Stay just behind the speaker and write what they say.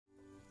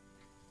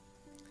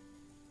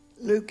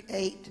Luke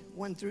 8,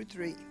 1 through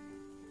 3.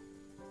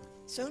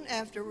 Soon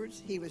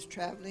afterwards, he was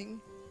traveling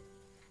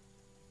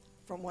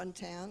from one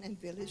town and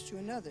village to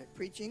another,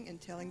 preaching and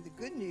telling the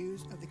good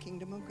news of the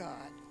kingdom of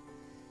God.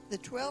 The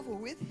 12 were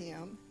with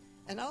him,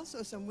 and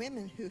also some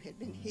women who had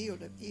been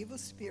healed of evil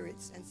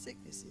spirits and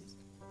sicknesses.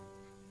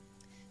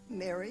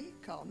 Mary,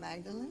 called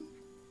Magdalene,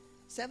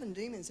 7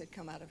 demons had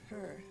come out of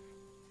her.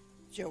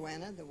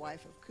 Joanna, the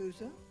wife of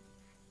Chuza,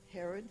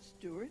 Herod's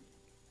steward,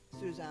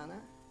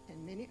 Susanna,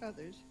 and many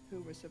others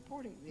who were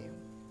supporting them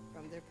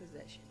from their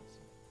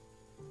possessions.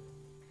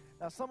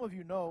 Now, some of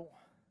you know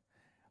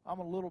I'm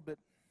a little bit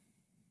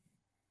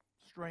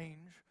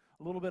strange,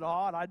 a little bit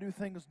odd. I do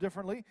things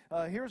differently.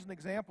 Here's an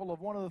example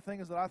of one of the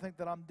things that I think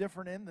that I'm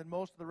different in than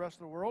most of the rest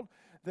of the world.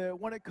 That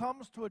when it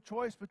comes to a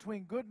choice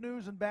between good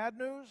news and bad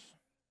news,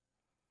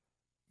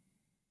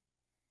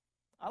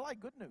 I like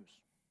good news.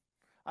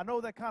 I know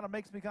that kind of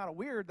makes me kind of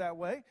weird that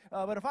way,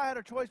 but if I had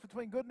a choice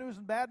between good news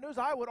and bad news,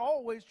 I would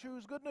always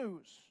choose good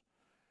news.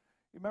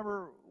 You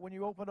remember when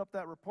you opened up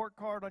that report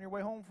card on your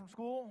way home from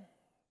school?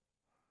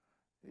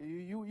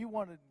 You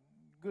wanted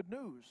good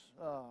news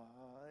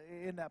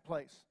in that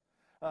place.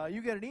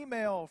 You get an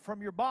email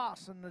from your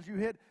boss, and as you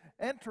hit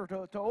enter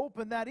to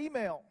open that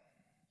email,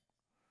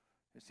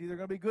 it's either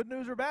going to be good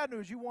news or bad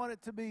news. You want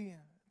it to be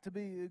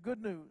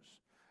good news.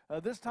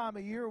 This time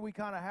of year, we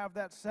kind of have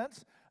that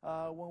sense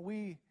when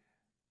we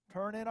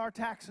turn in our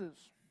taxes.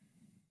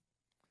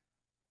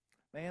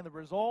 Man, the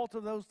result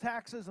of those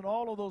taxes and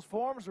all of those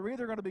forms are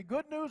either going to be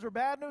good news or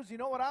bad news. You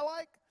know what I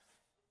like?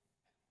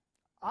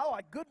 I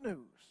like good news.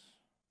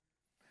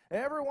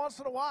 Every once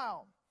in a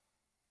while,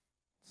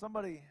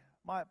 somebody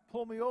might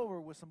pull me over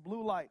with some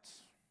blue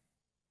lights.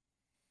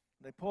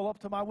 They pull up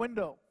to my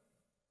window.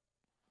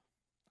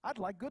 I'd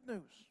like good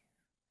news.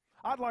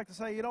 I'd like to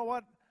say, you know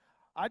what?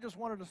 I just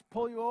wanted to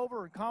pull you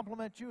over and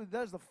compliment you.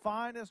 That is the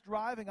finest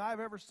driving I've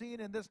ever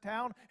seen in this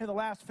town in the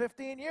last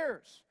 15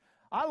 years.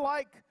 I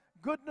like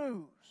good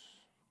news.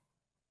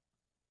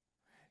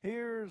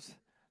 Here's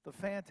the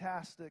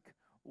fantastic,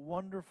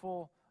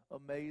 wonderful,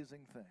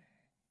 amazing thing.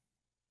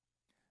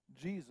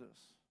 Jesus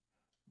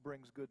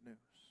brings good news.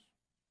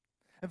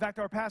 In fact,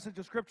 our passage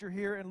of Scripture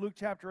here in Luke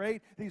chapter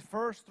 8, these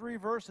first 3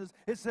 verses,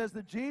 it says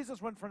that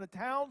Jesus went from the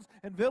towns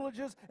and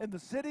villages and the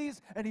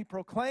cities, and he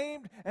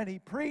proclaimed and he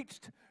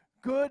preached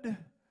good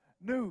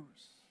news.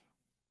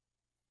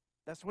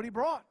 That's what he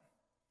brought,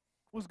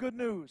 was good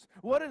news.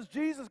 What is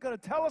Jesus going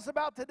to tell us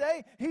about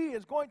today? He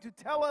is going to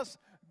tell us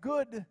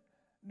good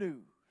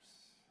news.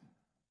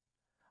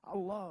 I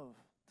love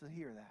to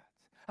hear that.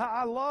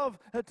 I love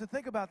to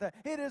think about that.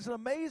 It is an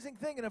amazing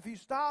thing, and if you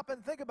stop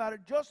and think about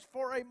it just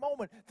for a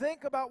moment,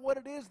 think about what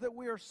it is that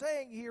we are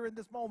saying here in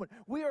this moment.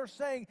 We are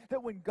saying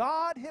that when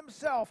God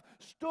himself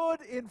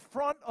stood in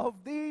front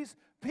of these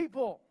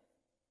people,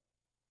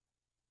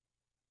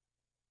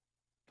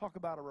 talk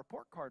about a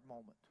report card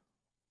moment.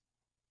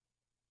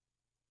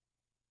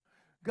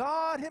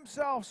 God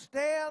himself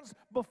stands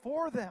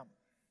before them.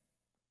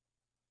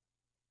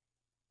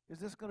 Is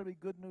this going to be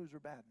good news or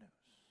bad news?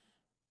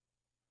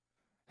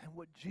 And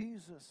what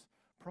Jesus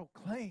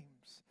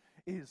proclaims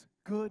is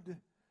good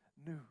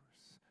news.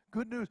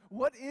 Good news.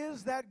 What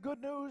is that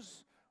good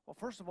news? Well,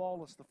 first of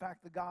all, it's the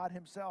fact that God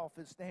himself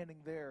is standing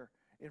there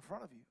in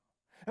front of you.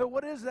 And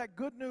what is that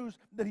good news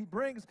that he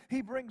brings?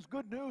 He brings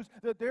good news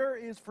that there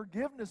is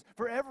forgiveness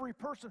for every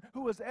person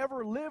who has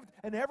ever lived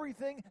and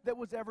everything that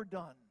was ever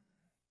done.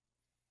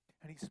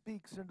 And he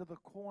speaks into the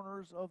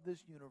corners of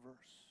this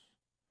universe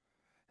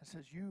and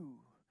says, you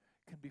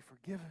can be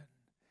forgiven.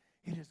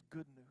 It is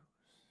good news.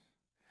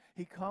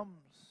 He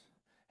comes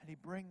and he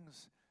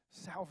brings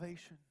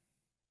salvation,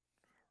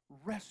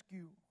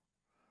 rescue,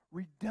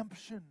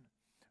 redemption,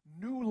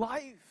 new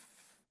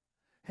life.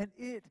 And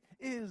it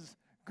is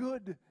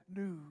good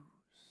news.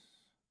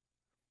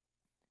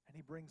 And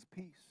he brings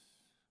peace,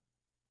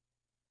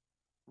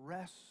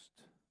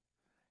 rest,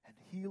 and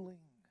healing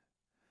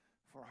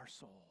for our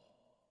soul.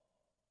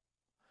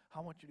 I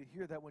want you to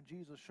hear that when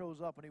Jesus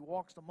shows up and he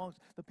walks amongst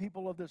the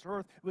people of this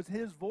earth, with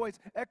his voice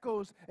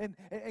echoes and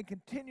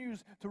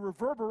continues to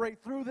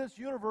reverberate through this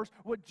universe.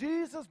 What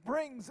Jesus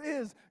brings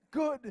is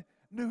good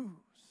news.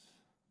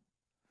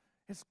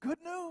 It's good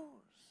news.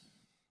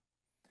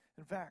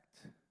 In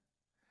fact,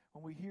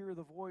 when we hear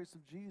the voice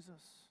of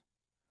Jesus,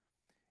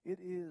 it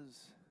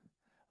is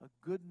a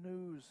good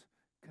news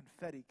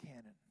confetti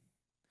cannon.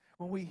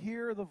 When we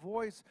hear the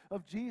voice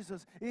of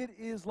Jesus, it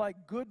is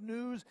like good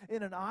news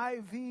in an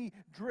IV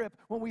drip.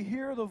 When we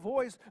hear the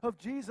voice of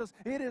Jesus,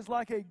 it is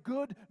like a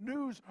good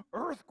news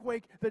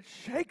earthquake that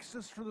shakes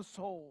us for the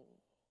soul.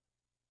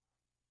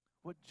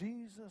 What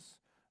Jesus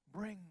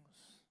brings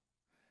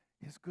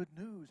is good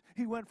news.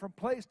 He went from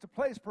place to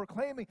place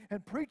proclaiming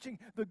and preaching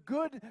the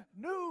good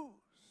news.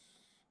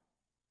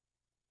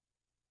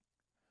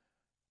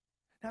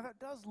 Now that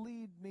does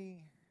lead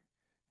me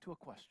to a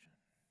question.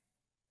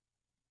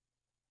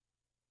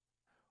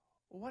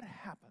 What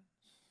happens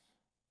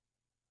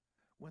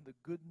when the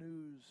good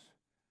news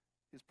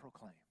is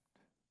proclaimed?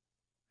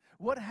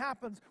 What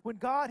happens when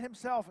God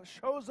himself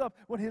shows up,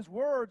 when his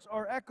words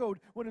are echoed,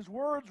 when his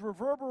words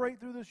reverberate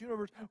through this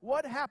universe?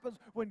 What happens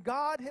when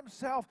God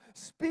himself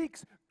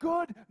speaks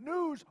good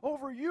news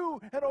over you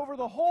and over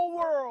the whole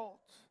world?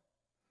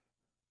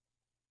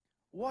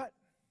 What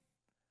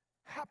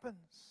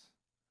happens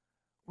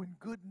when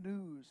good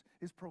news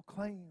is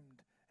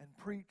proclaimed and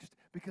preached?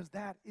 Because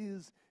that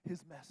is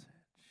his message.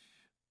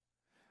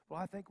 Well,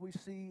 I think we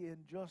see in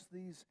just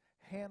these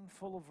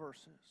handful of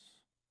verses,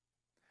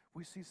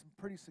 we see some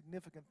pretty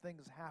significant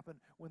things happen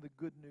when the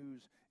good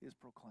news is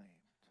proclaimed.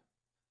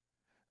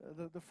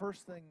 The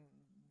first thing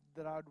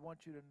that I'd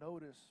want you to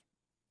notice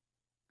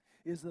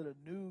is that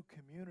a new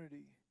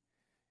community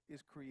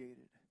is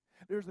created.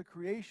 There's the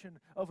creation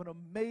of an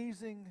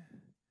amazing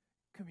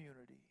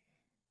community.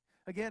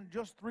 Again,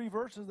 just 3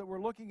 verses that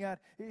we're looking at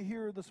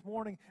here this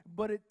morning,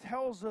 but it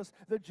tells us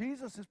that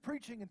Jesus is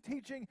preaching and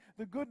teaching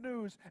the good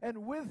news,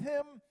 and with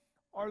him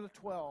are the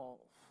 12.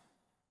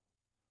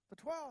 The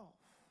 12.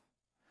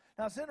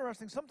 Now, it's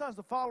interesting. Sometimes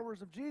the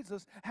followers of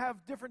Jesus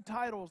have different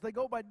titles. They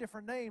go by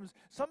different names.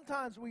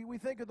 Sometimes we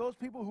think of those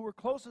people who were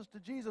closest to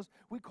Jesus,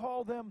 we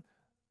call them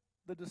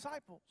the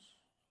disciples.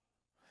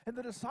 And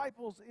the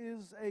disciples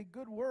is a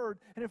good word.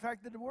 And in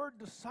fact, the word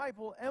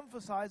disciple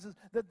emphasizes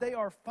that they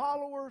are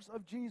followers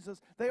of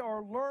Jesus. They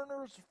are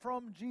learners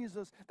from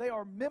Jesus. They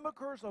are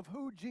mimickers of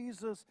who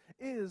Jesus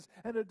is.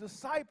 And a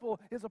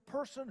disciple is a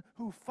person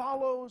who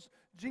follows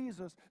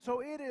Jesus. So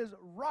it is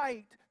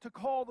right to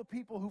call the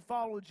people who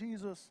follow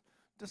Jesus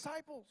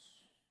disciples.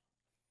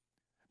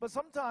 But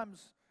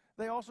sometimes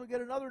they also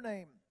get another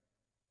name.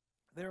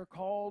 They're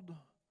called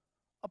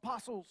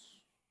apostles.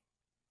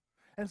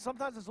 And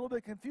sometimes it's a little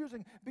bit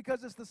confusing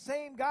because it's the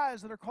same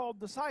guys that are called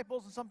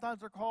disciples and sometimes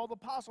they're called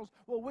apostles.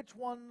 Well, which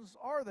ones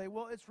are they?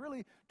 Well, it's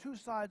really 2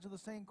 sides of the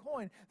same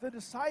coin. The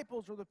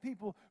disciples are the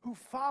people who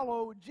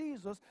follow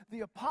Jesus.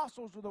 The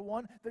apostles are the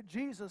one that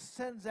Jesus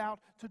sends out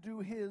to do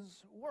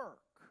his work.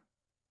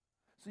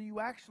 So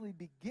you actually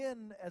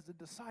begin as a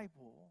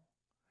disciple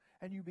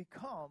and you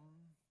become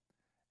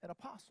an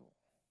apostle.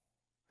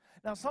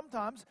 Now,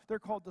 sometimes they're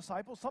called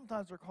disciples,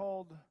 sometimes they're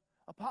called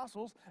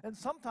apostles, and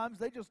sometimes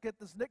they just get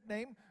this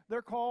nickname.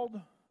 They're called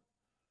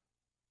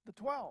the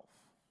 12.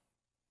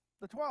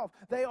 The 12.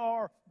 They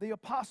are the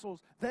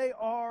apostles. They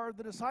are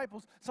the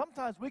disciples.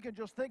 Sometimes we can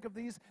just think of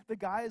these, the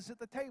guys at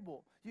the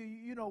table.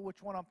 You know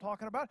which one I'm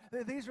talking about.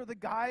 These are the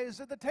guys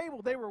at the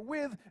table. They were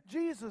with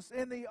Jesus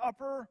in the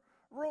upper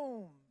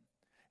room.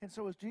 And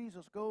so as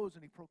Jesus goes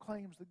and he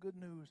proclaims the good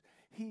news,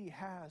 he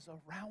has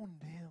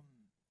around him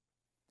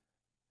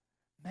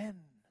men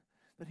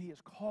that he has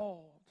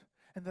called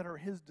and that are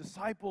his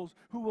disciples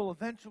who will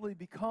eventually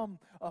become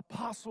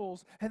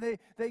apostles. And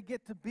they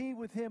get to be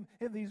with him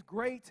in these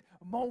great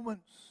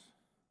moments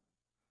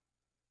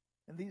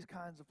in these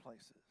kinds of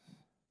places.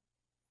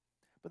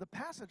 But the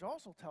passage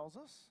also tells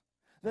us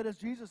that as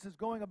Jesus is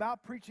going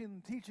about preaching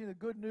and teaching the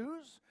good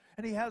news,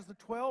 and he has the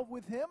 12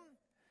 with him,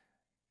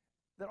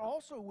 that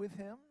also with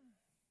him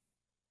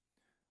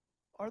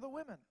are the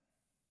women.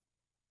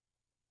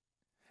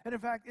 And in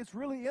fact, it's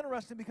really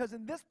interesting because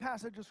in this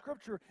passage of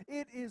Scripture,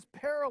 it is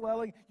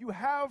paralleling. You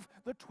have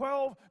the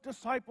 12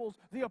 disciples,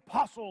 the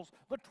apostles,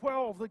 the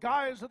 12, the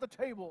guys at the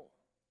table.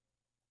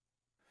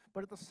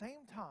 But at the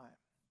same time,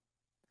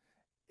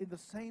 in the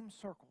same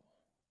circle,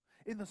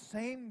 in the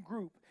same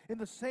group, in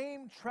the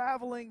same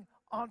traveling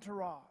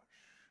entourage,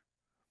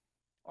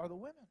 are the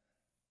women.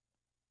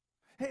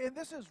 And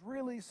this is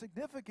really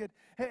significant,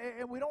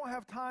 and we don't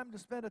have time to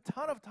spend a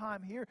ton of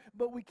time here,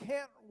 but we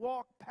can't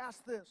walk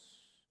past this.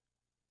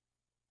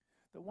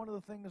 That one of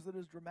the things that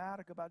is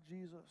dramatic about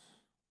Jesus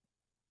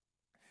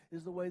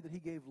is the way that he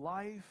gave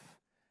life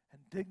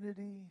and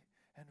dignity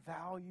and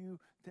value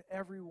to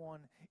everyone,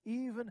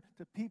 even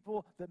to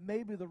people that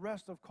maybe the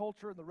rest of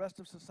culture and the rest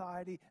of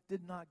society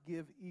did not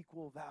give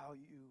equal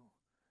value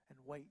and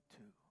weight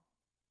to.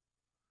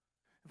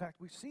 In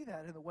fact, we see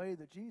that in the way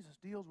that Jesus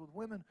deals with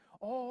women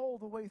all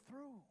the way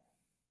through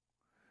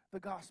the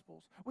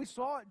Gospels. We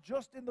saw it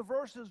just in the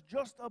verses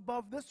just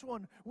above this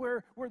one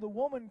where the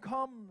woman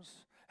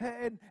comes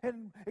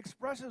and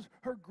expresses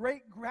her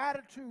great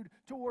gratitude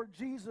toward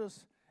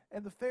Jesus.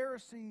 And the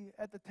Pharisee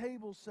at the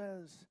table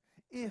says,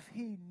 if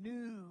he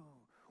knew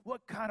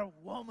what kind of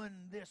woman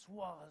this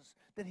was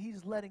that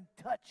he's letting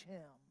touch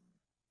him.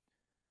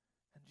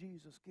 And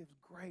Jesus gives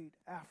great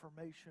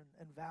affirmation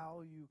and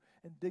value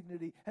and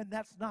dignity. And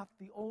that's not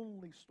the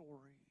only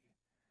story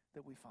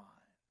that we find.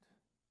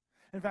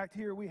 In fact,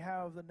 here we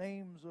have the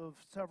names of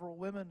several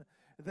women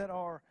that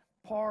are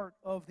part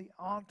of the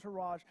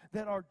entourage,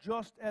 that are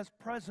just as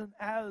present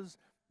as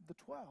the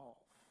 12.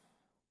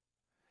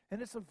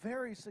 And it's a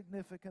very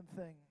significant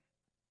thing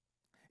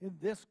in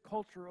this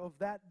culture of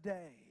that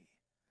day,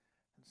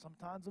 and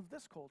sometimes of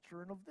this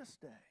culture and of this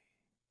day,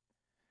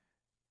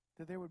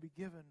 that there would be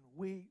given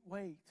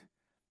weight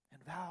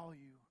and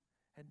value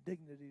and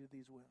dignity to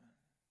these women.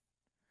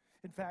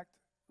 In fact,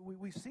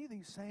 we see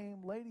these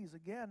same ladies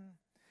again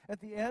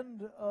at the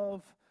end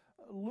of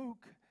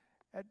Luke,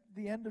 at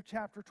the end of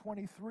chapter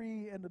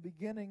 23 and the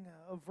beginning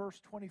of verse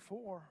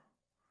 24.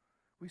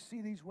 we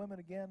see these women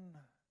again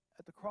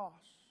at the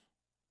cross.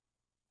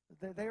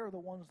 They are the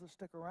ones that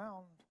stick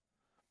around.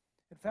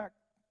 In fact,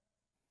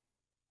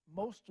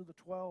 most of the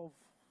 12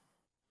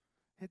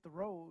 hit the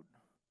road,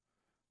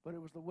 but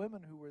it was the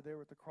women who were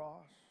there at the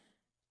cross.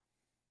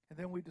 And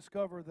then we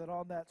discover that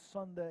on that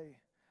Sunday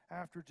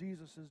after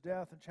Jesus'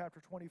 death, in chapter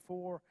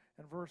 24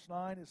 and verse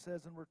 9, it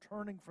says, "And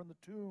returning from the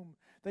tomb,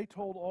 they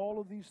told all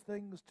of these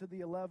things to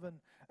the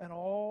 11 and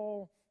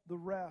all the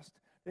rest."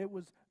 It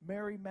was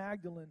Mary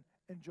Magdalene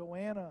and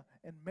Joanna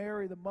and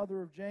Mary, the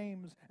mother of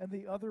James, and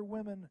the other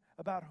women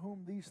about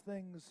whom these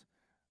things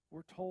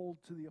were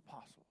told to the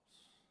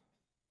apostles.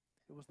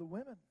 It was the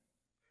women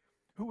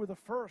who were the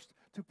first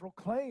to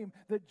proclaim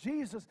that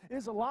Jesus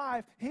is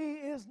alive. He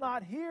is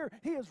not here.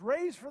 He is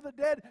raised from the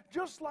dead,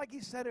 just like he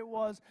said it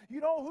was.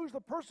 You know who's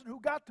the person who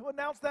got to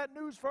announce that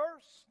news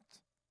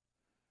first?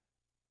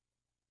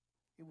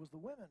 It was the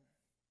women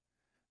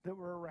that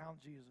were around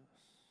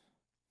Jesus.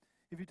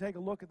 If you take a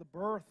look at the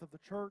birth of the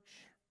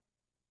church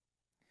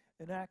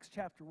in Acts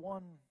chapter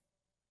 1,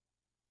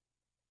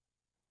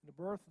 in the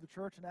birth of the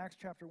church in Acts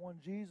chapter 1,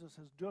 Jesus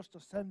has just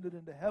ascended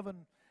into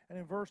heaven. And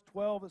in verse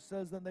 12 it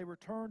says, "Then they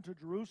returned to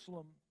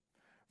Jerusalem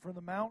from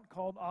the mount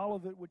called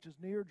Olivet, which is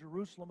near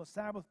Jerusalem, a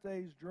Sabbath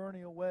day's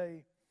journey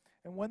away.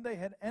 And when they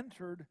had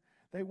entered,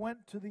 they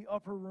went to the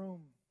upper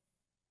room."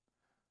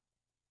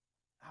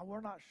 Now,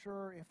 we're not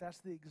sure if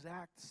that's the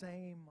exact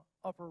same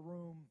upper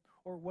room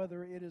or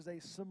whether it is a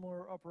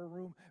similar upper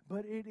room,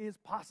 but it is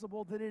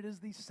possible that it is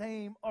the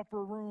same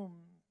upper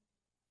room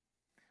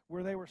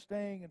where they were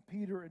staying, and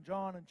Peter and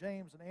John and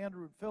James and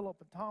Andrew and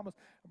Philip and Thomas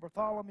and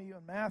Bartholomew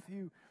and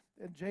Matthew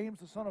and James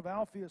the son of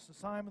Alphaeus and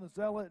Simon the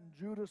Zealot and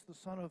Judas the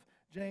son of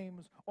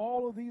James.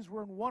 All of these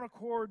were in one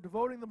accord,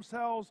 devoting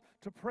themselves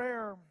to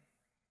prayer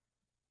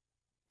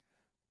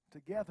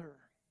together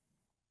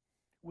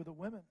with the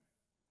women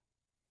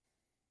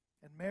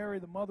and Mary,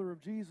 the mother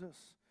of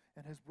Jesus,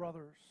 and his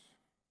brothers.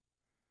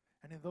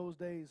 And in those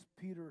days,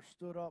 Peter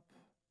stood up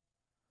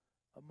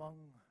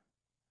among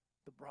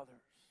the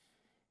brothers.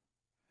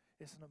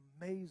 It's an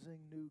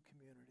amazing new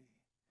community.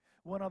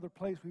 One other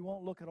place, we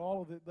won't look at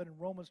all of it, but in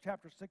Romans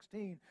chapter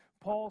 16,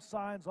 Paul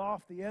signs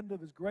off the end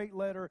of his great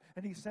letter,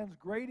 and he sends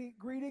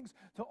greetings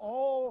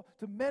to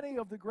many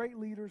of the great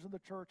leaders in the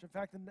church. In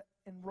fact,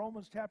 in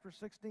Romans chapter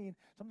 16,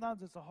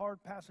 sometimes it's a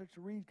hard passage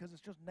to read because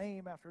it's just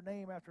name after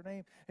name after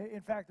name.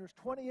 In fact, there's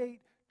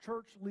 28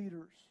 church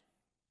leaders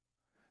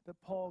that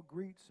Paul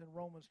greets in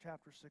Romans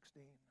chapter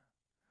 16.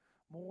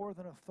 More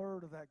than a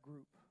third of that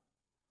group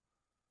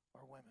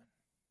are women.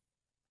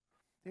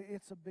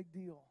 It's a big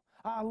deal.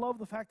 I love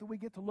the fact that we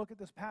get to look at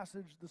this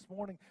passage this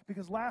morning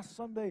because last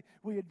Sunday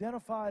we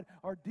identified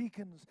our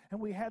deacons and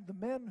we had the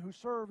men who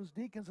serve as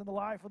deacons in the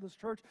life of this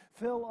church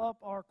fill up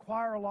our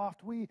choir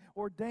loft. We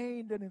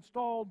ordained and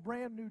installed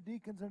brand new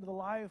deacons into the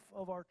life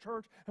of our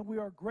church, and we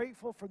are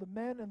grateful for the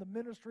men and the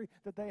ministry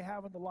that they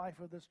have in the life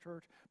of this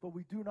church. But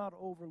we do not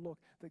overlook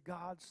that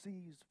God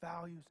sees,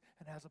 values,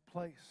 and has a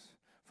place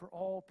for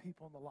all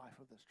people in the life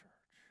of this church.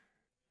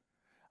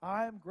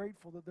 I am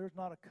grateful that there's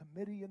not a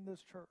committee in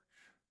this church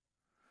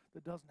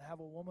that doesn't have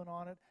a woman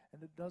on it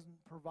and that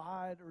doesn't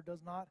provide or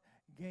does not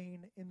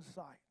gain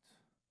insight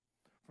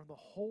from the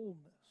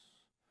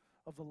wholeness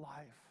of the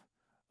life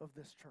of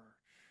this church.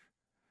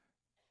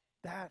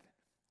 That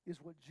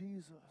is what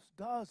Jesus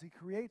does. He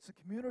creates a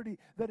community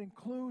that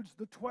includes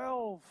the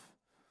 12.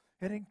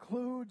 It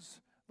includes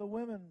the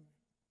women.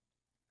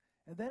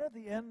 And then at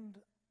the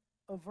end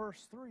of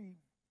verse 3,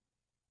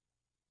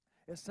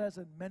 it says,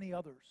 "And many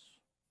others."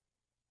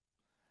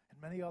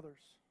 And many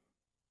others.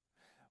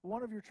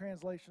 One of your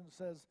translations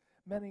says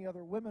many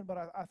other women,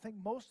 but I think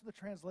most of the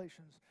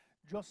translations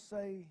just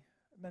say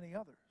many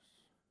others.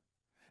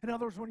 In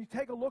other words, when you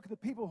take a look at the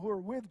people who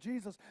are with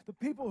Jesus, the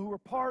people who are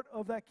part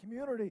of that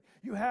community,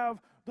 you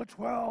have the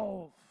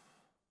 12.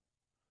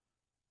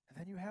 And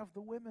then you have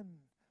the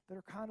women that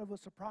are kind of a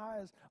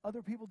surprise.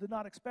 Other people did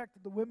not expect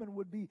that the women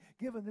would be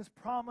given this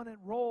prominent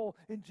role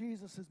in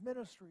Jesus'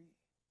 ministry.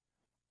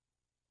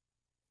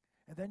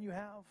 And then you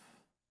have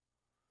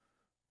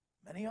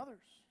many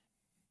others.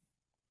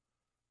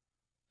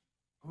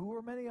 Who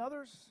are many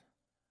others?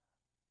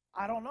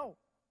 I don't know.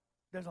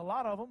 There's a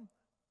lot of them,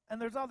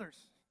 and there's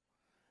others.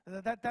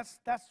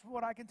 That's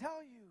what I can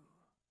tell you.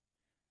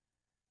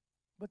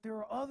 But there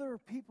are other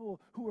people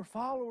who are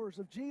followers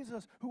of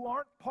Jesus who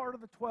aren't part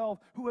of the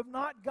 12, who have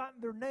not gotten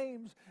their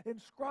names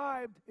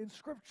inscribed in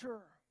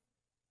Scripture,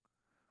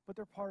 but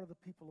they're part of the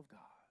people of God.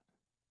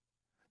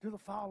 They're the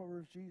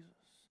followers of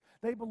Jesus.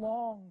 They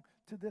belong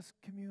to this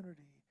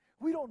community.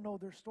 We don't know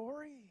their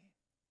story,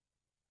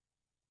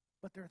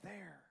 but they're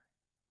there,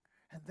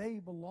 and they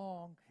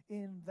belong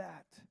in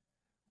that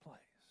place.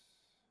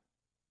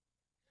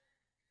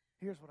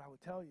 Here's what I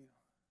would tell you.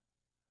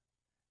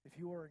 If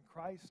you are in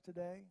Christ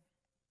today,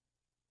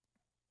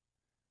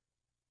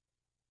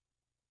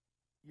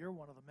 you're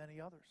one of the many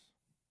others.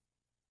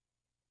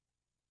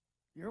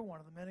 You're one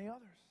of the many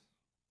others.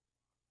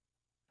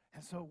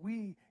 And so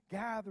we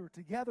gather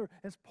together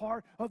as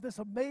part of this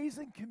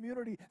amazing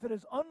community that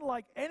is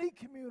unlike any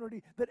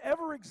community that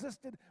ever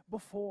existed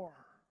before,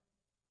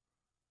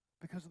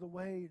 because of the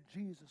way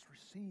Jesus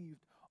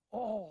received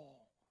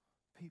all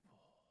people.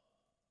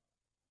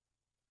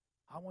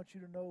 I want you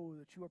to know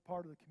that you are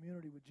part of the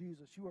community with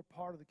Jesus. You are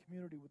part of the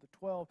community with the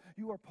 12.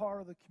 You are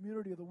part of the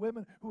community of the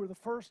women who were the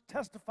first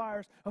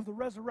testifiers of the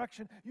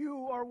resurrection.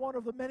 You are one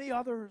of the many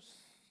others.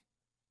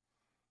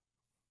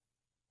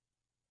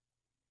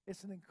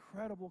 It's an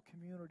incredible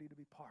community to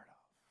be part of.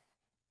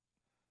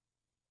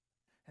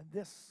 And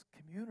this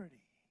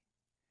community,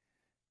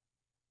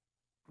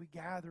 we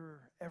gather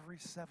every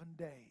 7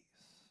 days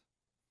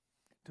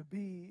to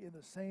be in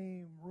the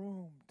same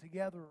room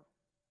together,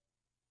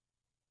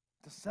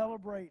 to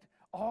celebrate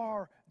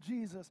our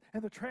Jesus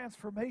and the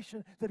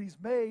transformation that He's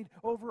made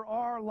over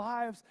our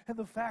lives, and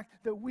the fact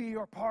that we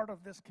are part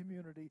of this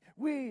community.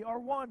 We are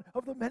one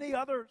of the many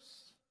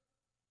others.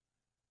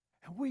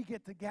 And we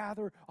get to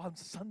gather on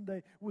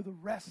Sunday with the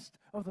rest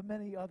of the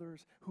many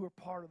others who are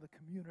part of the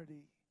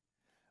community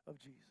of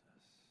Jesus,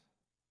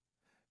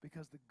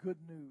 because the good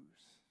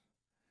news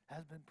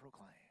has been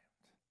proclaimed.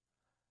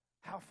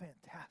 How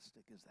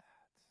fantastic is that?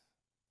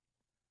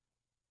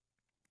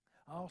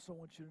 I also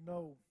want you to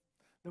know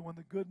that when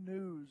the good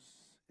news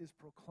is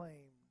proclaimed,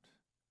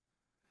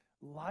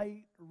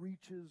 light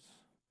reaches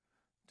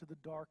to the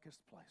darkest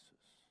places.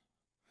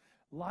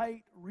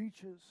 Light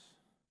reaches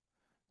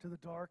to the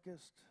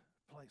darkest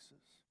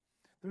places.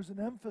 There's an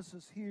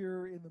emphasis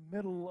here in the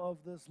middle of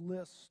this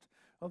list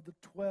of the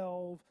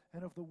 12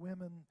 and of the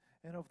women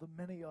and of the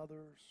many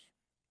others.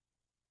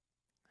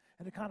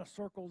 And it kind of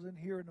circles in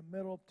here in the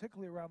middle,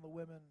 particularly around the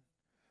women.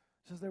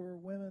 It says there were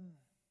women,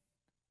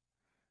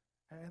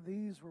 and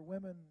these were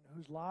women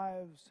whose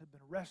lives had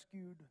been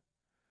rescued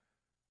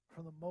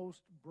from the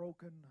most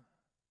broken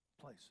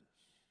places.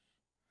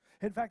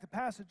 In fact, the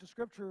passage of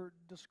Scripture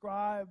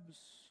describes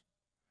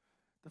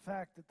the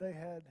fact that they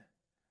had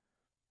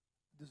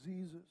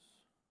diseases,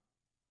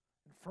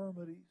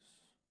 infirmities,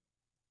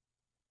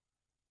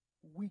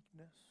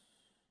 weakness,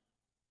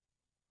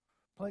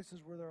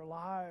 places where their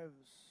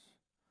lives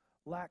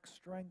lack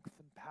strength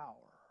and power.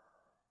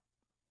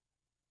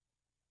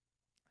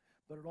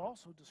 But it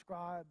also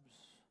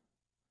describes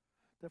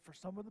that for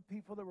some of the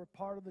people that were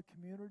part of the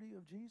community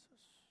of Jesus,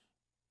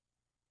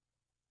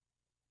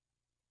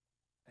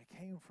 they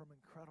came from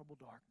incredible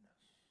darkness.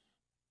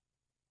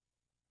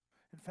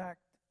 In fact,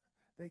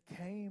 they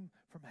came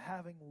from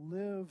having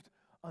lived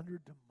under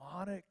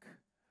demonic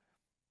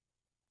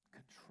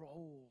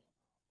control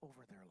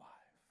over their life.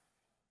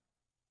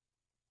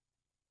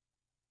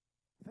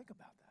 Think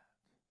about that.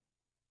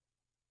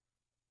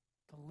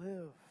 To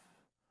live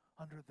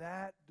under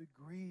that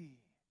degree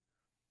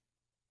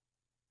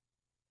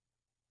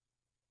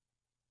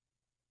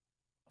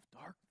of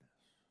darkness.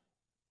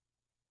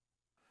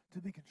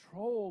 To be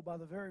controlled by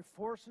the very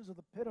forces of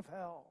the pit of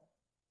hell.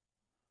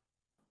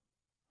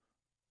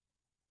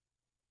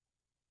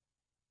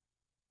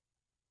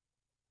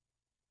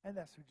 And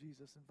that's who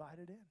Jesus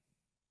invited in.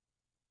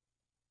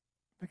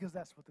 Because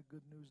that's what the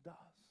good news does.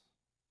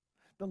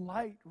 The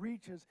light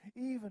reaches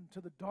even to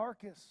the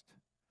darkest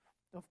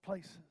of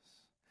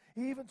places.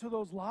 Even to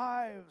those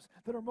lives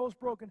that are most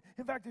broken.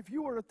 In fact, if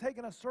you were to take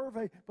a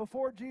survey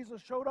before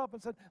Jesus showed up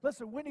and said,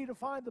 listen, we need to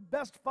find the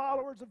best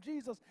followers of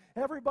Jesus,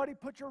 everybody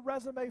put your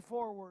resume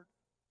forward.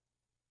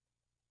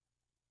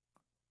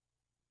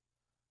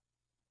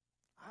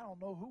 I don't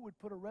know who would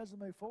put a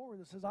resume forward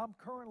that says, I'm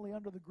currently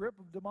under the grip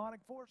of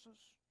demonic forces.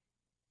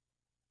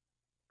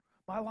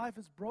 My life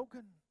is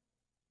broken.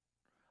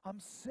 I'm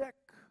sick.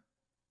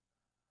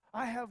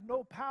 I have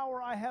no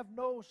power. I have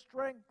no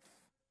strength.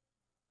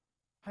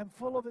 I'm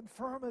full of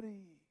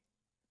infirmity.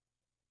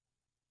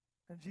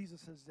 And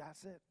Jesus says,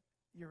 that's it.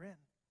 You're in.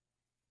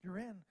 You're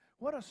in.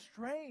 What a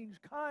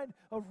strange kind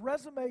of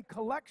resume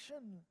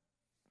collection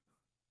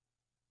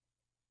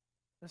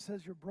that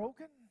says you're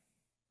broken.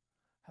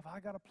 Have I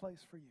got a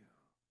place for you?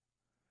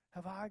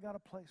 Have I got a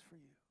place for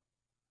you?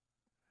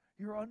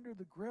 You're under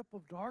the grip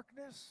of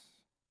darkness.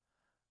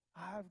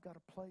 I've got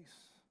a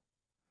place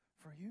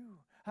for you.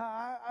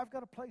 I've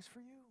got a place for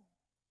you.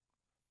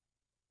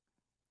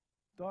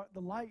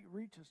 The light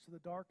reaches to the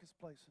darkest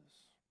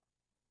places.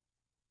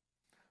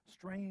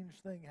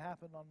 Strange thing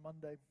happened on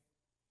Monday.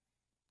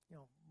 You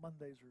know,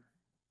 Mondays are,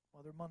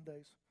 well, they're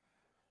Mondays.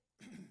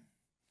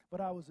 But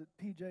I was at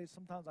PJ's.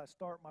 Sometimes I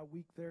start my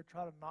week there,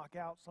 try to knock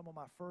out some of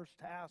my first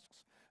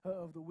tasks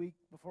of the week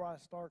before I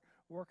start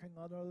working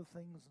on other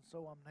things. And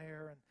so I'm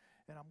there,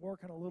 and I'm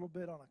working a little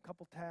bit on a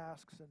couple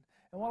tasks. And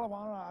while I'm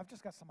on it, I've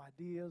just got some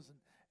ideas.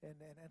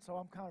 And so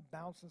I'm kind of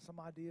bouncing some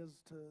ideas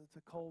to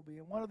Colby.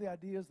 And one of the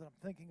ideas that I'm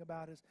thinking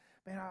about is,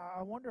 man,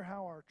 I wonder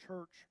how our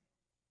church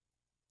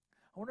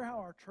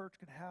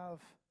can have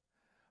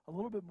a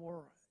little bit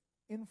more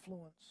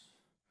influence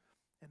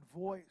and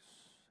voice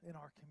in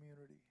our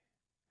community.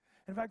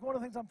 In fact, one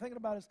of the things I'm thinking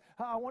about is,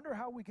 I wonder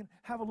how we can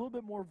have a little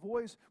bit more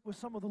voice with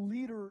some of the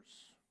leaders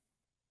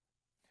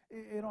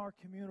in our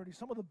community,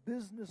 some of the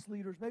business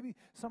leaders, maybe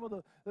some of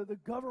the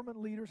government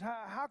leaders.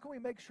 How can we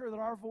make sure that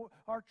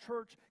our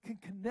church can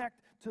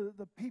connect to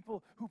the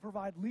people who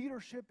provide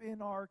leadership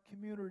in our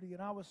community?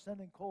 And I was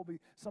sending Colby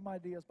some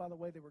ideas. By the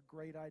way, they were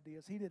great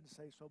ideas. He didn't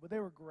say so, but they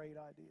were great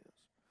ideas.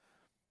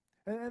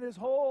 And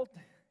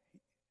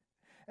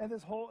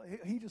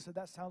he just said,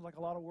 that sounds like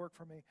a lot of work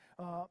for me.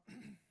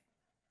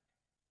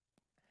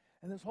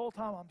 And this whole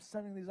time I'm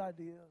sending these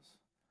ideas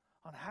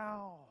on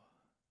how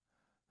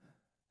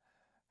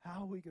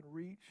we can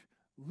reach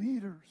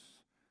leaders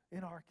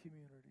in our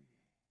community.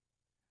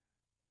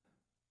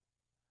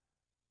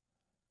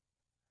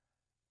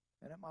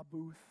 And at my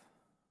booth,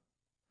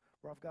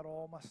 where I've got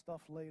all my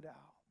stuff laid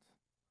out,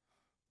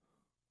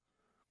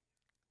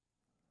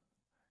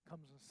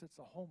 comes and sits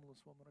a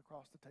homeless woman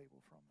across the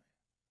table from me.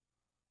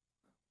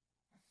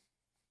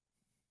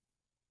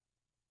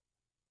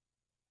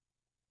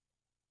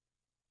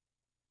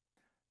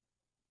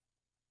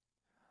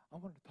 I'm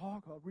going to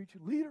talk about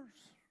reaching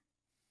leaders.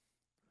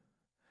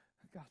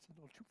 God said,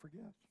 don't you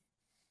forget.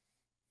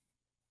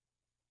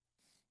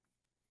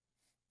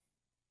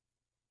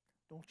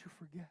 Don't you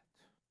forget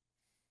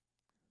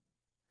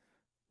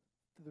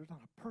that there's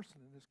not a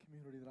person in this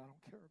community that I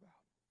don't care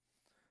about.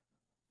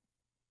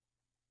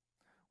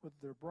 Whether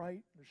they're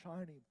bright and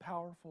shining,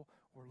 powerful,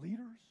 or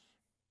leaders,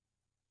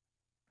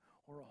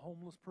 or a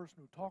homeless person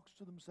who talks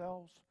to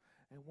themselves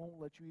and won't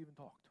let you even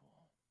talk to them.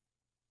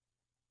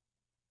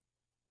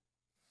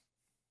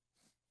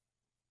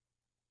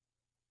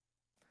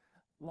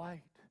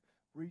 Light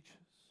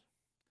reaches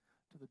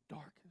to the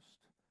darkest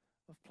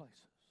of places.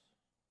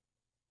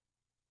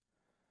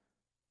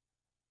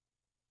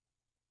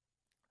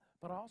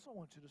 But I also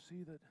want you to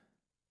see that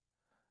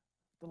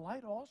the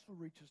light also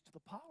reaches to the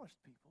polished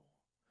people.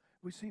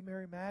 We see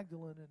Mary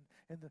Magdalene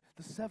and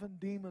the 7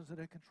 demons that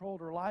had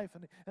controlled her life,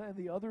 and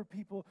the other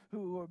people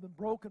who have been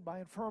broken by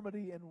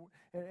infirmity and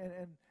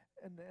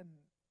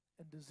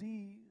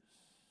disease.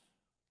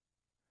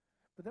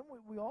 But then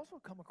we also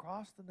come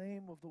across the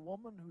name of the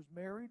woman who's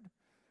married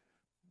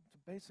to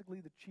basically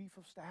the chief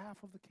of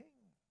staff of the king.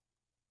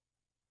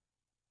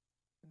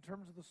 In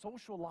terms of the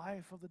social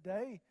life of the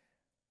day,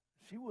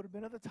 she would have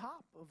been at the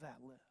top of that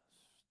list.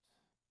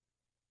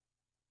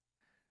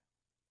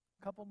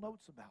 A couple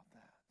notes about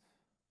that.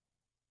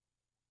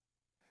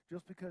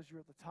 Just because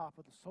you're at the top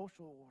of the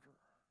social order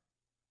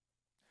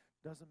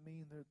doesn't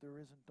mean that there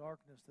isn't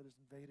darkness that has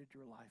invaded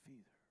your life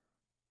either.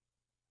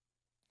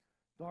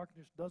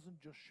 Darkness doesn't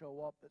just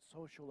show up at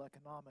social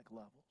economic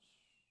levels.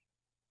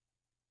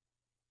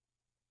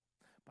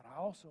 But I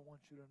also want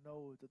you to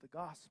know that the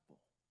gospel,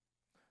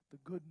 the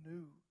good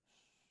news,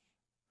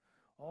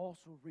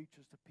 also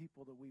reaches to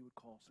people that we would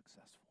call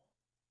successful.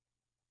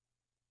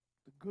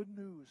 The good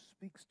news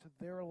speaks to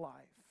their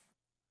life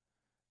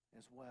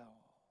as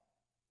well.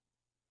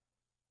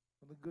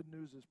 When the good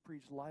news is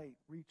preached, light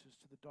reaches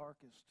to the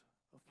darkest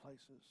of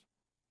places.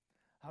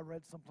 I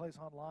read someplace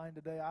online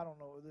today, I don't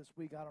know, this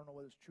week, I don't know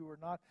whether it's true or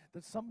not,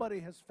 that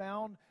somebody has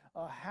found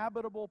a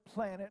habitable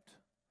planet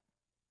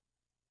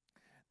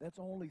that's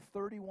only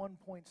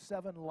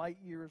 31.7 light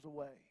years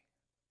away.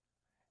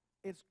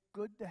 It's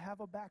good to have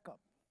a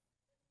backup.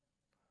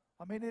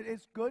 I mean,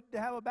 it's good to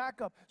have a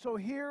backup. So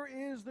here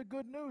is the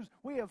good news.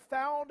 We have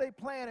found a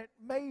planet,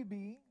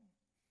 maybe,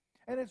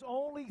 and it's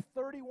only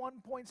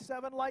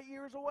 31.7 light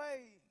years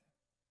away.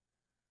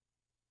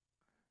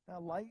 Now,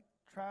 light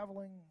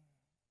traveling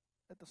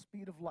at the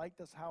speed of light,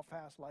 that's how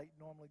fast light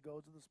normally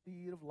goes, at the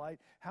speed of light,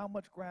 how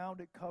much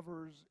ground it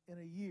covers in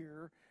a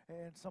year.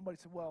 And somebody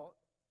said, well,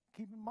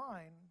 keep in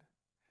mind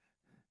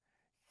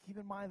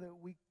that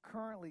we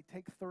currently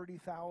take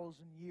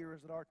 30,000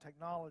 years at our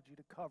technology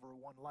to cover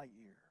 1 light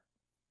year.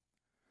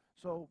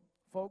 So,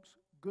 folks,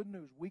 good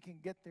news, we can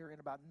get there in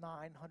about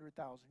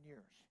 900,000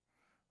 years.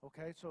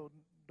 Okay, so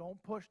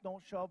don't push,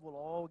 don't shove, we'll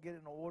all get in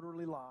an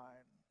orderly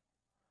line.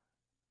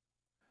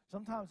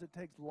 Sometimes it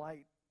takes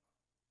light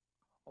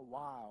a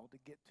while to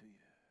get to you.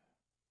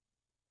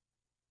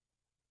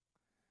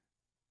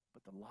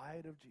 But the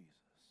light of Jesus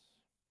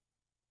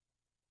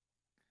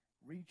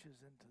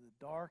reaches into the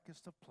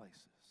darkest of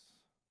places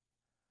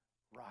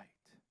right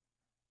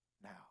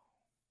now.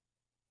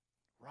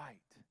 Right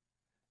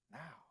now.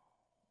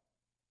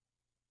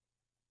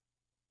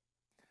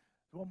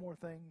 There's one more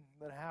thing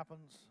that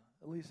happens,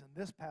 at least in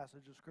this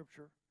passage of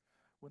Scripture,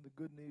 when the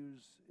good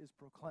news is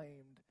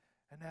proclaimed,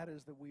 and that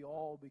is that we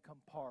all become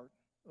part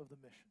of the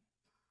mission.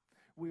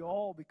 We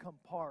all become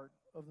part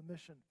of the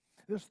mission.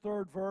 This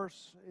third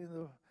verse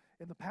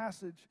in the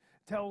passage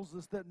tells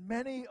us that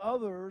many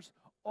others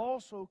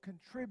also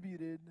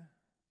contributed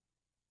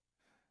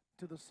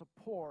to the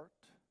support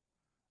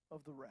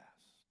of the rest.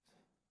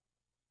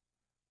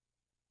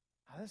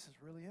 Now, this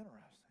is really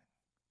interesting.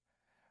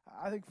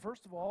 I think,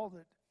 first of all,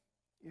 that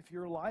if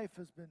your life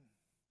has been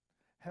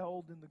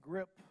held in the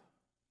grip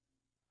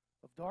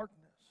of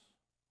darkness,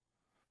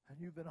 and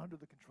you've been under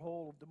the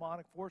control of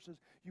demonic forces,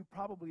 you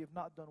probably have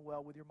not done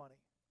well with your money.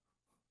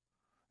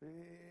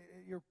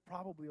 You're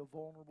probably a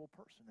vulnerable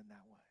person in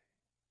that way.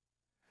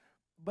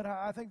 But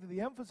I think that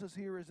the emphasis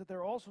here is that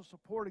they're also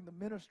supporting the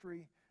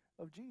ministry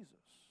of Jesus.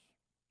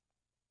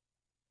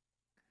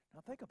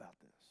 Now think about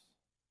this.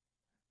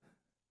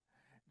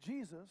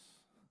 Jesus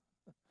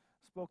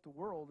spoke the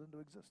world into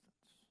existence.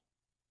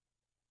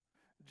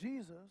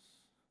 Jesus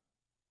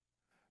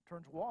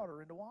turns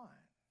water into wine.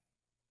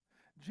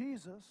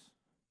 Jesus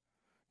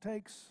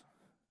takes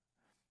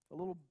a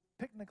little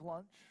picnic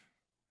lunch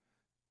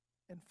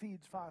and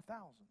feeds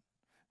 5,000.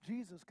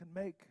 Jesus can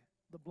make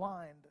the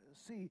blind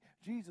see.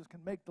 Jesus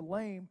can make the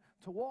lame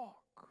to walk.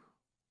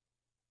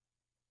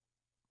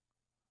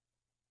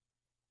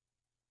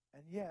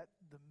 And yet,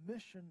 the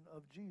mission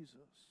of Jesus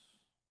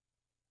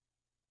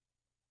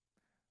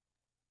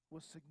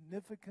was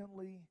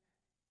significantly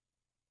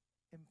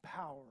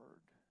empowered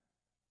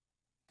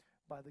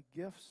by the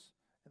gifts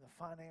and the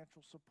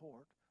financial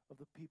support of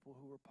the people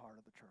who were part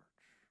of the church,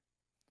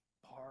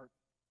 part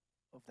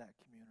of that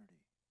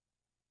community.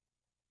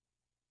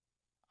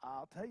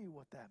 I'll tell you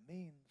what that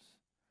means.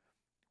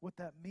 What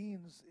that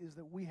means is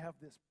that we have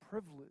this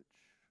privilege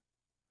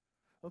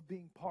of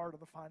being part of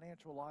the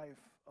financial life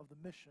of the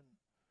mission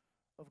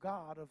of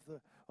God, of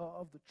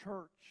the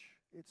church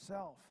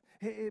itself.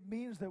 It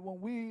means that when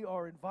we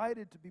are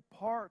invited to be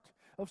part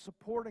of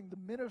supporting the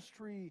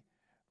ministry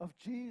of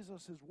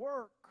Jesus'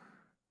 work,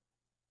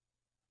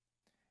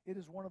 it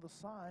is one of the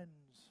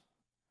signs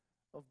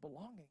of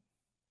belonging.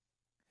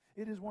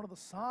 It is one of the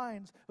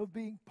signs of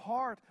being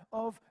part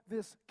of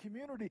this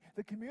community.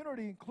 The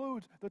community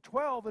includes the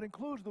 12, it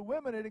includes the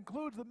women, it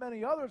includes the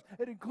many others,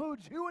 it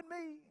includes you and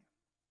me.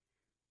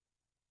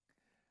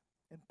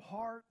 And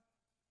part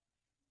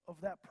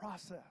of that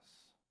process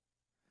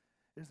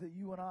is that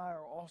you and I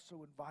are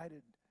also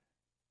invited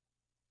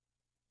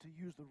to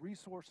use the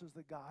resources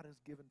that God has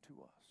given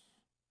to us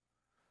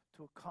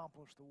to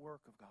accomplish the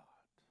work of God.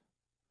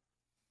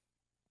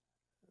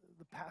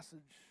 The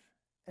passage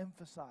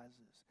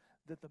emphasizes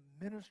that the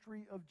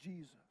ministry of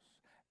Jesus,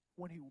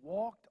 when he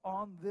walked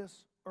on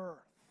this earth,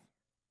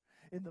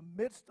 in the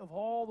midst of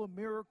all the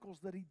miracles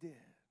that he did,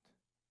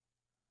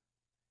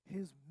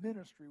 his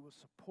ministry was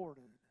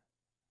supported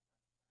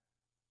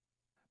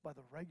by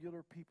the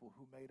regular people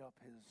who made up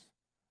his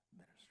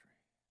ministry.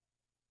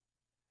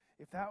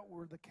 If that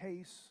were the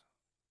case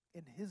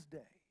in his day,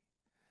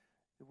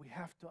 then we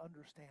have to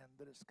understand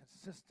that it's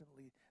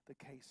consistently the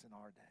case in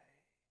our day.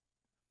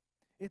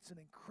 It's an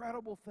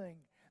incredible thing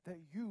that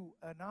you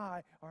and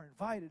I are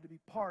invited to be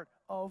part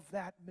of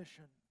that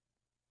mission.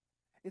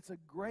 It's a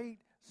great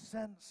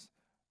sense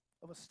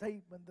of a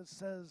statement that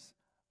says,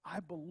 I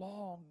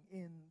belong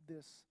in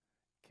this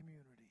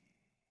community.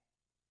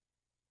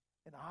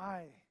 And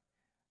I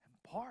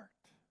am part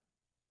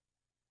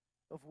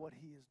of what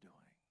he is doing.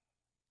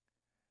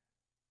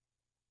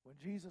 When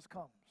Jesus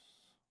comes,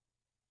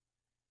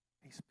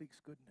 he speaks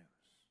good news.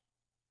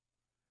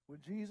 When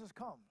Jesus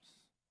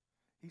comes,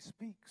 he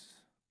speaks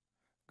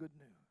good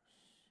news.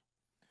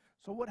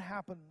 So what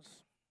happens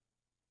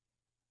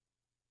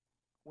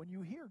when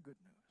you hear good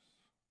news?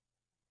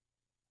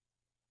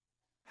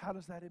 How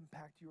does that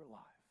impact your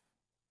life?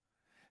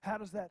 How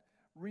does that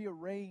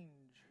rearrange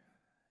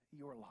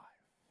your life?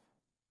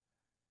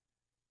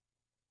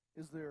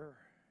 Is there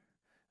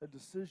a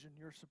decision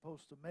you're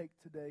supposed to make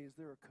today? Is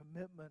there a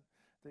commitment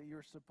that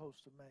you're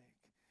supposed to make?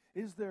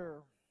 Is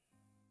there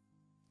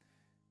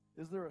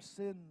a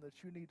sin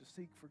that you need to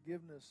seek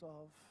forgiveness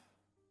of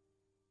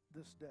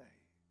this day?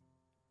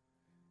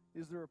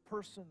 Is there a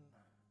person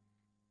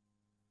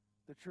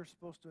that you're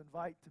supposed to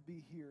invite to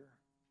be here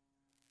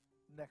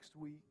next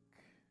week?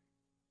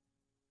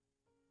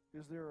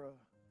 Is there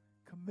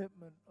a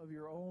commitment of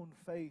your own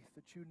faith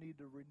that you need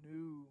to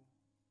renew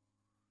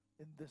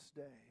in this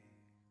day?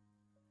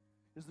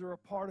 Is there a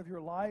part of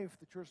your life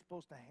that you're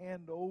supposed to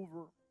hand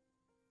over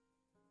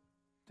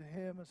to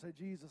him and say,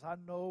 Jesus, I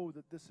know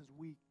that this is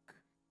weak.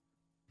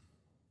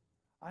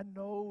 I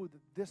know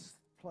that this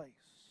place,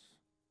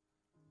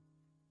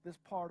 this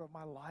part of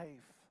my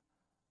life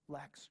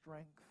lacks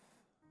strength.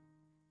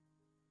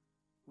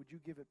 Would you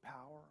give it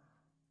power?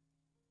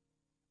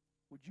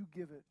 Would you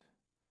give it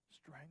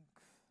strength?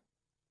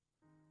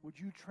 Would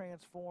you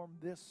transform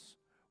this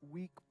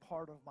weak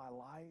part of my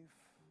life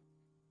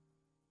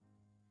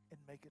and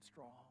make it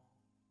strong?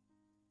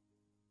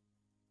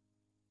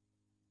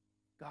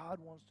 God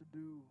wants to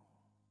do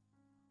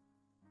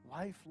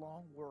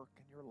lifelong work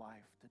in your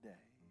life today.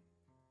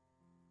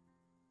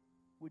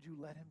 Would you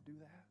let him do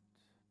that?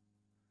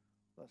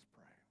 Let's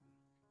pray.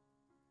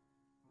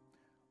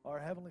 Our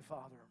Heavenly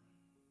Father,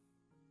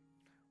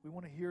 we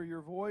want to hear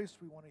your voice.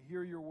 We want to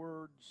hear your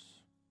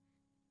words.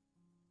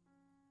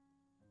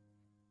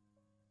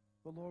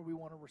 But Lord, we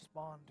want to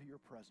respond to your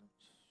presence.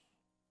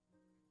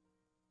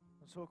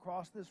 And so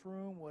across this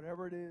room,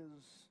 whatever it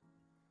is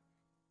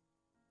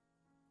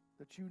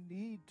that you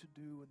need to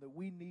do and that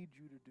we need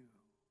you to do,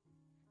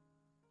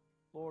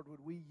 Lord,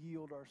 would we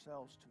yield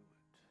ourselves to it?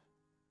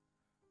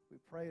 We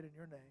pray it in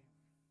your name.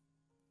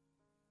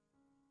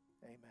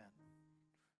 Amen.